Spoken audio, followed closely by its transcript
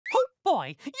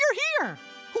boy, you're here!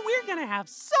 We're gonna have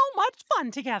so much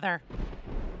fun together.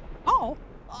 Oh,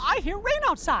 I hear rain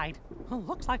outside.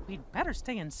 Looks like we'd better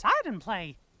stay inside and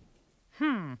play.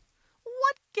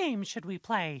 What game should we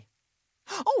play?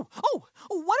 Oh,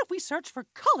 what if we search for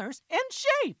colors and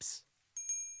shapes?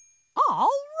 All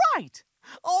right.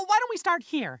 Oh, why don't we start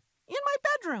here, in my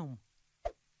bedroom?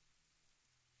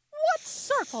 What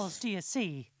circles do you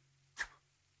see?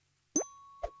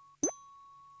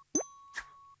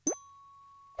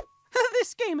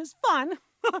 This game is fun.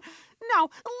 Now,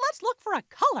 let's look for a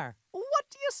color. What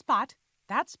do you spot?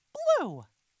 That's blue.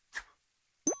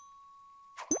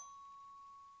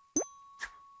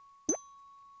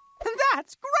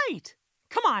 That's great!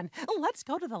 Come on, let's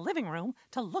go to the living room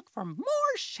to look for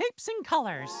more shapes and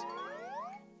colors.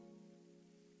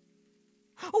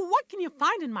 What can you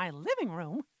find in my living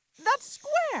room that's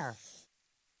square?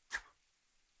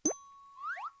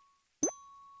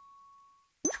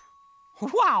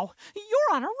 Wow,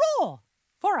 you're on a roll!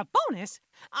 For a bonus,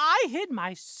 I hid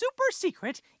my super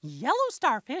secret yellow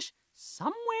starfish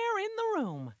somewhere in the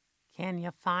room. Can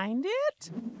you find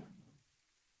it?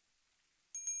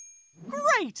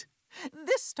 Great!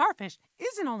 This starfish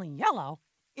isn't only yellow,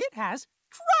 it has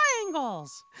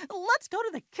triangles. Let's go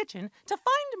to the kitchen to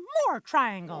find more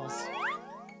triangles.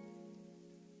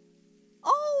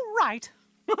 All right.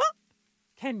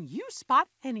 Can you spot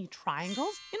any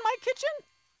triangles in my kitchen?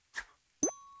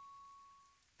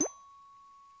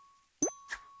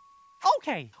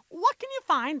 Okay, what can you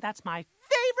find that's my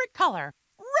favorite color?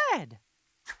 Red.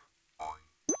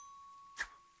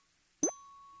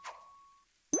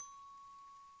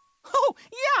 Oh,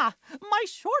 yeah, my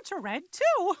shorts are red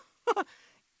too.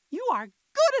 You are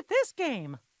good at this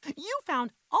game. You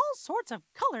found all sorts of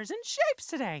colors and shapes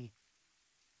today.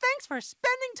 Thanks for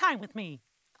spending time with me.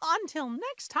 Until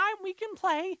next time we can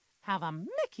play, have a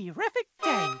Mickey-riffic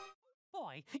day.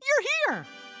 Boy, you're here.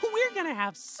 We're gonna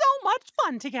have so much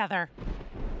fun together.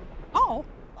 Oh,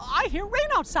 I hear rain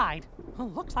outside.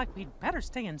 Looks like we'd better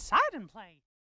stay inside and play.